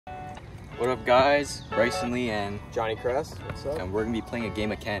What up, guys? Bryson, and Johnny Kress, what's up? And we're gonna be playing a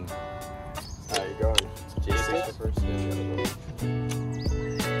game of K.E.N. How you going? J6 the first day.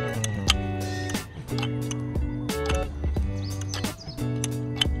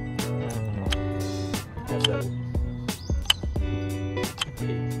 Have 7.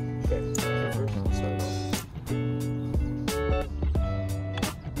 8. Okay. First, let's start it off.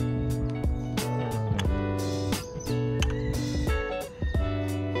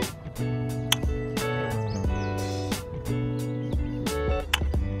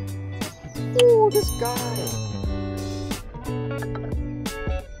 Ooh, this guy!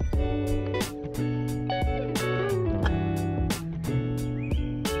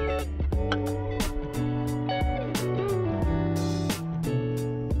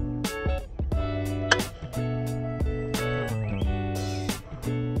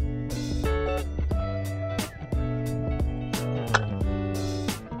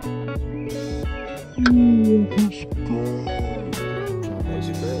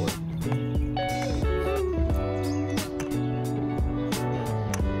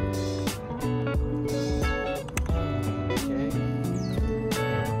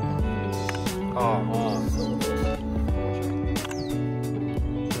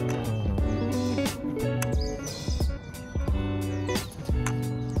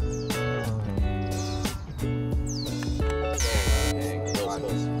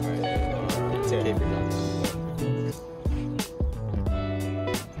 What's your favorite one?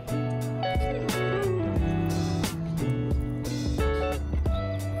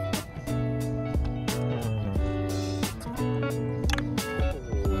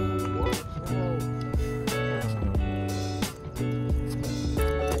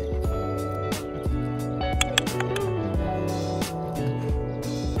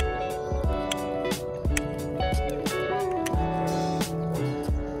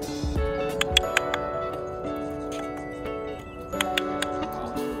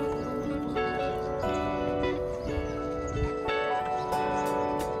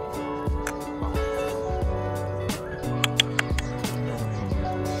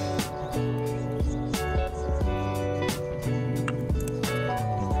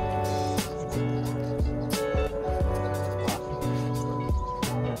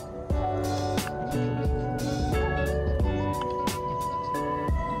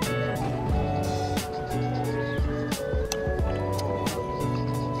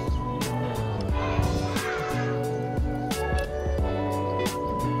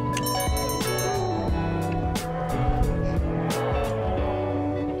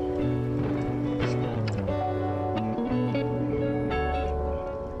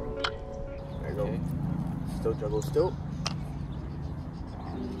 Still juggle, still.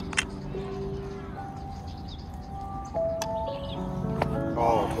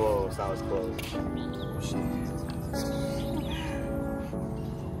 Oh, close. That was close.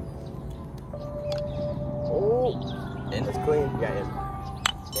 Oh, In? that's clean. Yeah, in.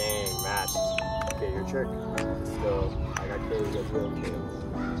 Dang, matched. Okay, your trick. Still, I got K. You got real K.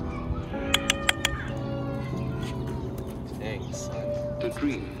 Dang, son.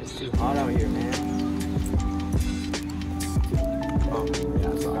 It's too hot out here, man. Oh,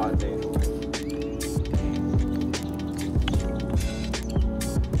 yeah, it's a hot day in the morning.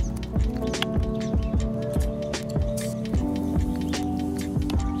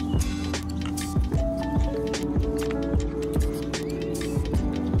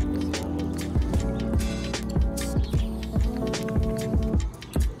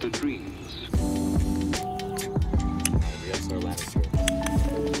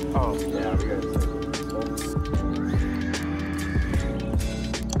 Oh, yeah, we got it.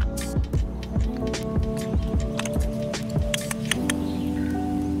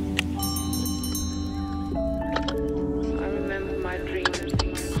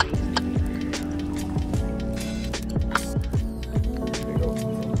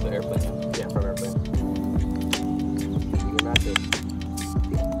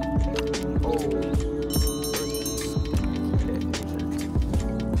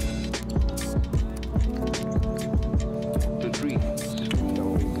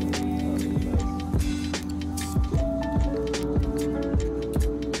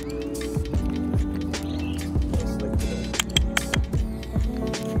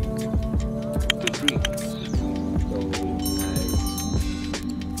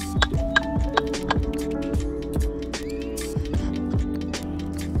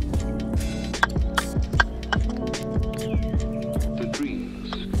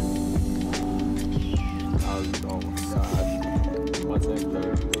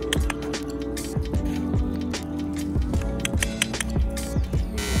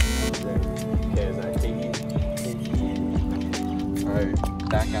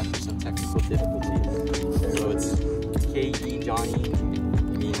 back after some technical difficulties. So it's K.E. Johnny,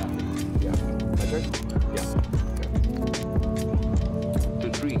 me nothing. Yeah. My turn? Yeah. The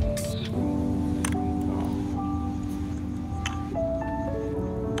dreams.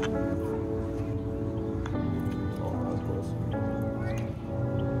 Oh, that was close.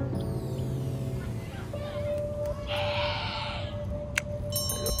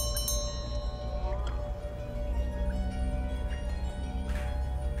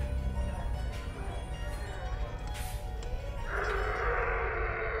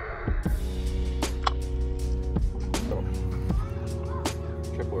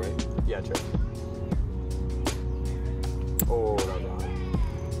 Triple, right? Yeah, check. Oh, no, no.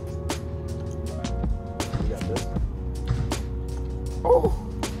 You got this? Oh!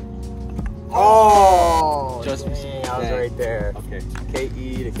 Oh! Just dang, I was dang. right there. Okay.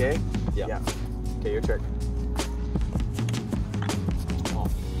 K.E. to K? Yeah. Okay, your trick. Oh.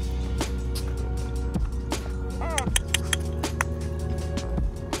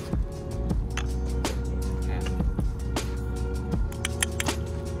 Yeah.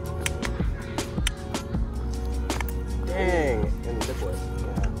 Dang! And the dip way.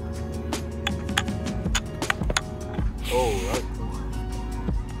 Yeah. Oh, right.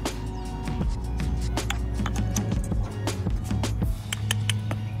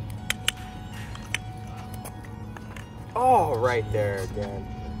 Oh, right there again.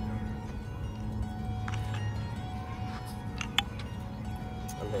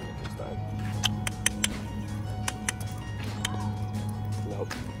 I'm hitting it this time.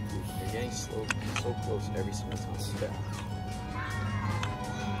 Nope. You're getting so close every single time. Yeah.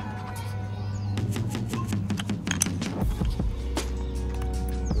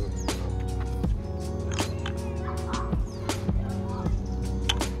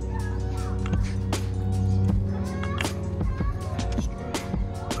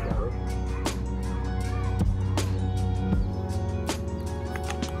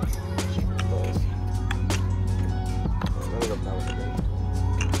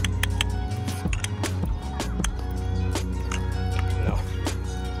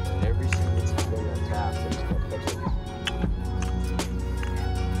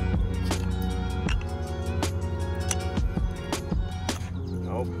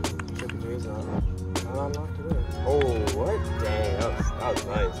 Oh, what? Dang, that was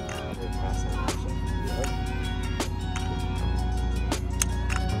nice. Yep.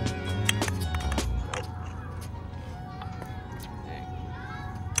 Dang.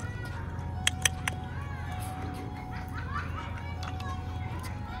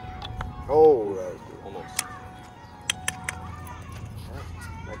 Oh, that was good. Almost.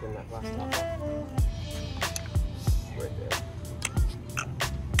 Like in that last top. Right there.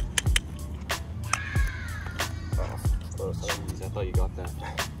 Oh, close. Jeez, I thought you got that.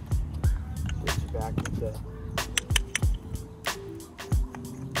 Get you back with the.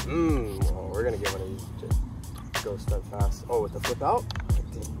 Well, we're gonna get one of these to go step fast. Oh, with the flip out? I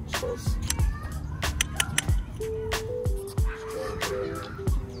think it's close.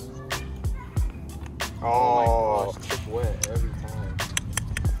 Oh my gosh, chip wet every time.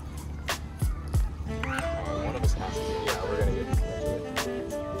 Alright, one of us has to. Yeah, we're gonna get this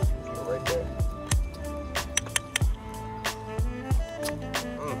right there.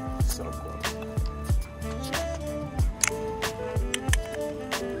 So close.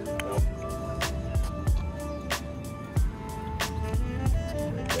 Nope.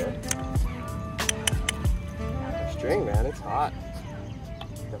 Right there. The string, man, it's hot.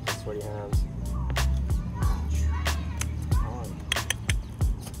 Got the sweaty hands.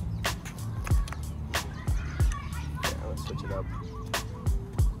 Yeah, let's switch it up.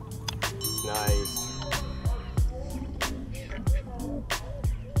 Nice.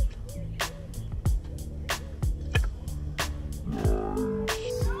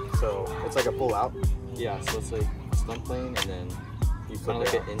 So it's like a pull out. Yeah, so it's like stump lane and then You kind flip of it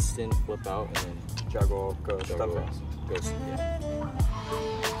like out. an instant flip out and then Juggle, go, step juggle, fast. goes, yeah.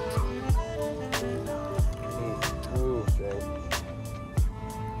 Ooh, dang.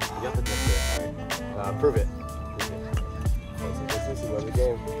 You got the tip there, alright. Prove it. This is another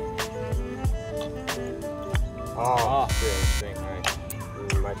game. Oh, String, alright.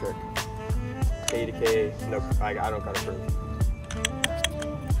 my trick. K to K. Nope, I don't gotta prove.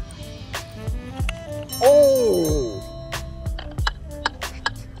 Oh!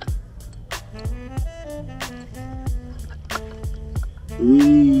 Did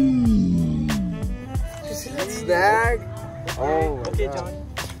you see that snag? Oh, my Okay, God. John.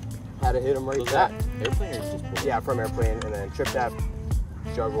 Had to hit him right Was back. that airplane or just pull? Yeah, from airplane, and then trip tap,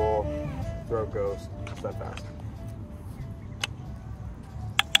 juggle, throw ghost, step fast.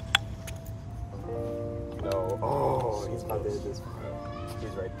 No. Oh, he's about to hit this.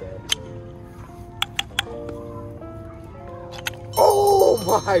 He's right there. Oh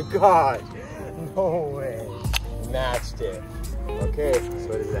my god! No way. Matched it. Okay, so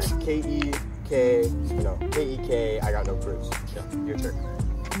what is that? K.E.K. No, K.E.K. I got no proofs. Yeah, your turn.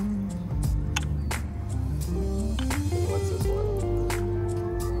 What's this one?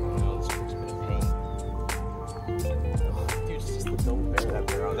 Oh, this trick's been a pain. Oh, dude, it's just the double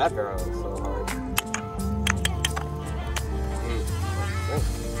barrel. That barrel is so hard.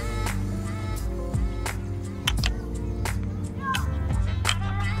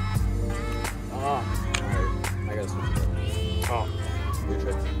 Oh, alright. I gotta switch it up. Oh, your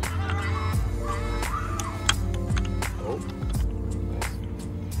turn. Oh, nice.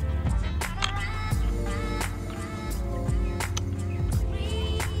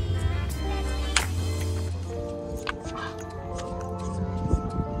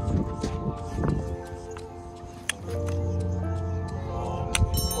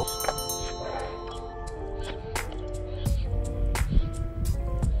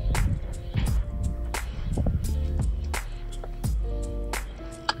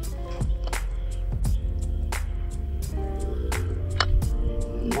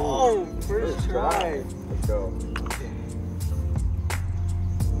 Oh, first try. Let's go.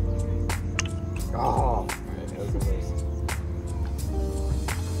 Oh, alright, that was the worst.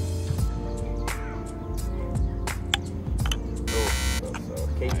 So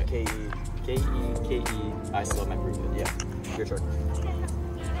K.E. K.E. I still have my proof. Yeah, your turn.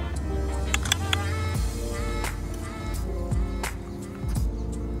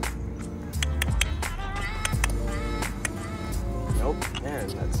 Nope, man,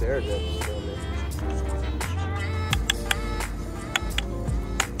 that Sarah just killed me.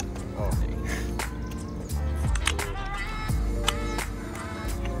 Oh,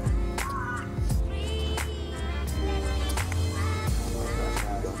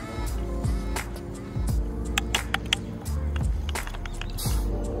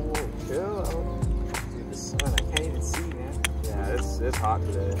 chill out. Dude, the sun, I can't even see, man. Yeah, it's hot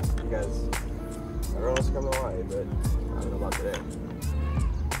today. You guys, everyone else come to Hawaii, but I don't know about today.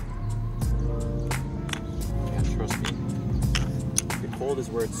 Yeah, trust me. The cold is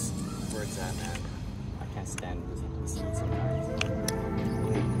where it's at, man. I can't stand this heat sometimes.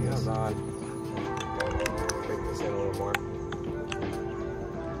 Yeah, it's on. Break this in a little more.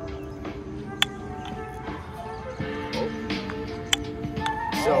 Oh.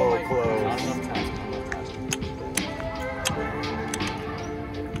 So close. Not enough time.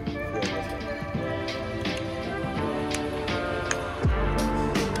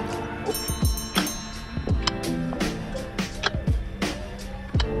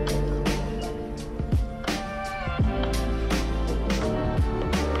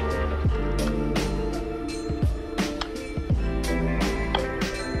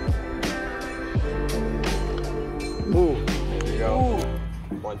 Ooh, there you go.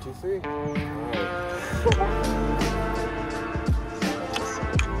 Ooh. 1, 2, 3.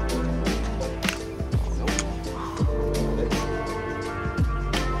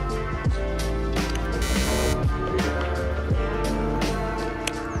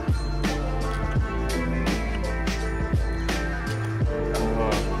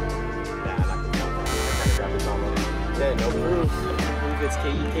 Okay, no proof. If it's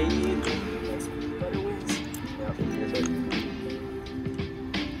K.E. That's better wins. Yeah, here's it.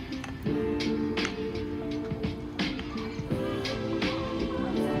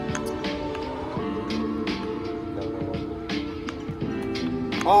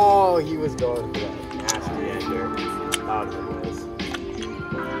 Oh, he was going for that nasty ender. That would have been nice.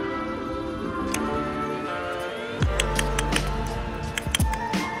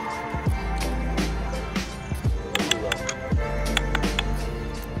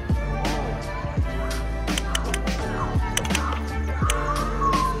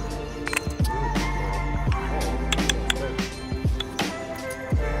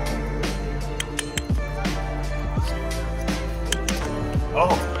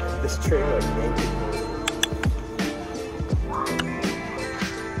 Oh, this trailer yanked it.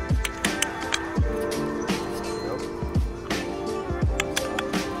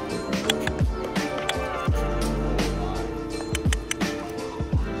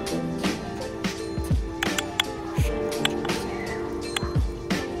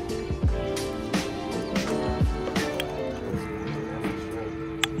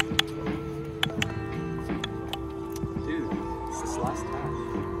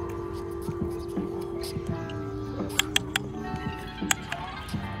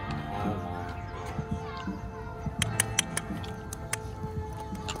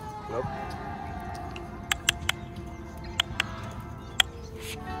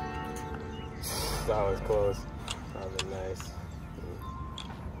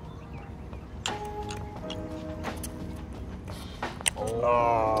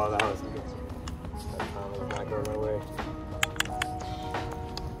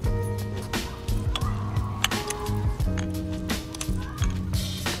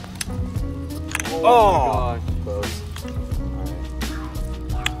 Oh, close.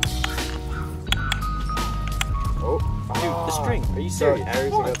 Oh, Dude, the string. Are you serious?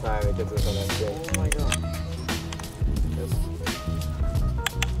 Every single time it gets us on that string. Oh my god. Yes.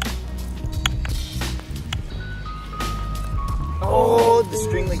 Oh, the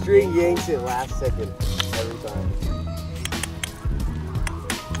string yanks it last second every time.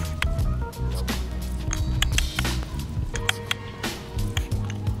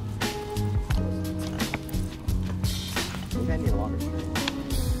 I think I need a longer string.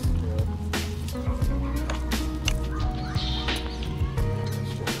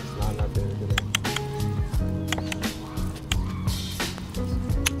 It's not enough there today.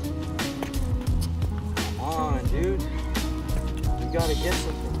 Come on, dude. You gotta get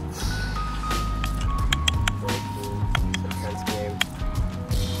something. Intense game.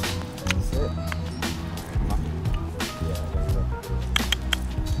 That's it. Yeah,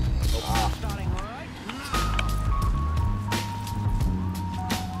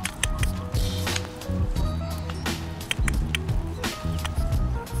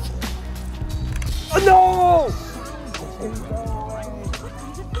 oh no!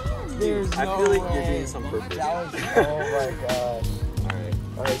 There's I feel like you're doing this on purpose. That was, oh my god. Alright.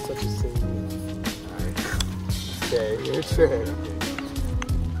 That was such a silly. Alright. Okay, your turn.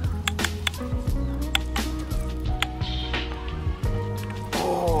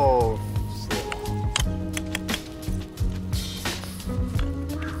 Oh, shit.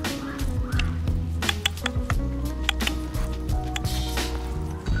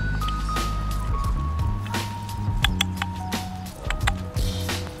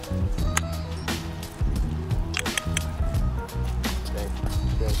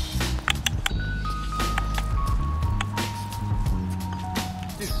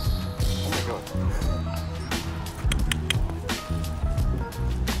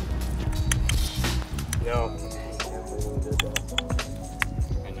 No.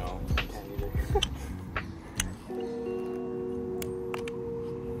 I know. I can't either.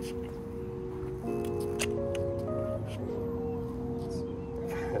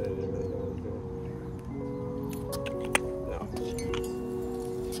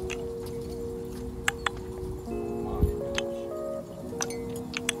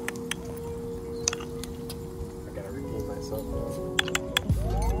 I gotta redeem myself now.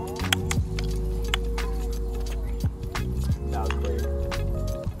 That was great.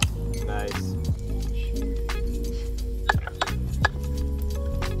 Nice.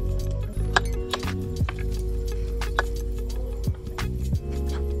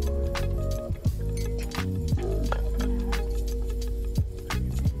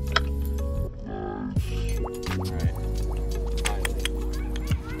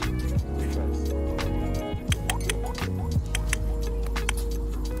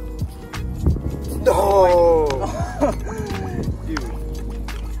 No! Dude.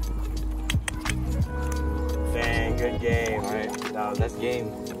 Dang, good game. Alright, that's game.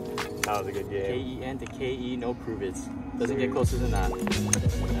 That was a good game. K.E.N to K.E. no prove it. Doesn't get closer than that.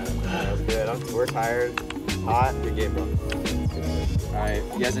 That was good. We're tired. Hot. Good game, bro. Alright,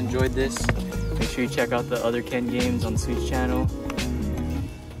 if you guys enjoyed this, make sure you check out the other Ken games on the Switch channel.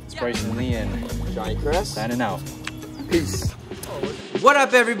 It's Bryson Lee and Johnny Kress. signing out. Peace. What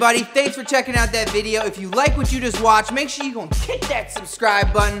up, everybody? Thanks for checking out that video. If you like what you just watched, make sure you go hit that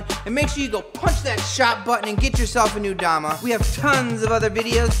subscribe button and make sure you go punch that shop button and get yourself a new Dama. We have tons of other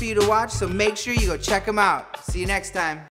videos for you to watch, so make sure you go check them out. See you next time.